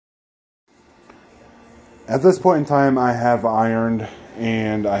At this point in time, I have ironed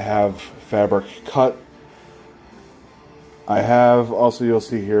and I have fabric cut. I have also, you'll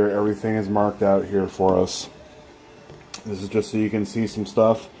see here, everything is marked out here for us. This is just so you can see some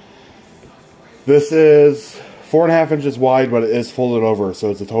stuff. This is 4.5 inches wide, but it is folded over, so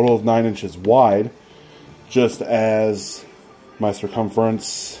it's a total of 9 inches wide, just as my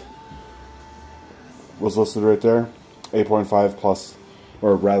circumference was listed right there. 8.5 plus,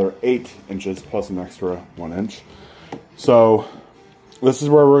 or rather 8 inches plus an extra 1 inch. So this is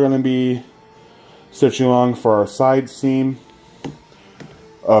where we're going to be stitching along for our side seam.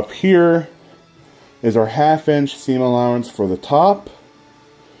 Up here is our 1/2 inch seam allowance for the top.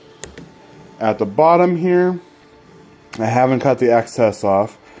 At the bottom here, I haven't cut the excess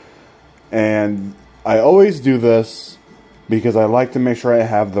off, and I always do this because I like to make sure I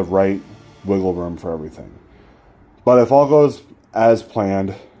have the right wiggle room for everything. But if all goes as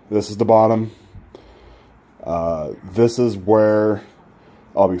planned, this is the bottom. This is where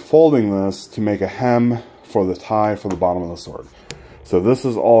I'll be folding this to make a hem for the tie for the bottom of the sword. So this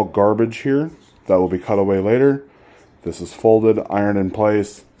is all garbage here that will be cut away later. This is folded, ironed in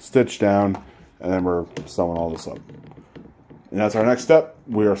place, stitched down, and then we're sewing all this up. And that's our next step.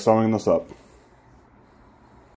 We are sewing this up.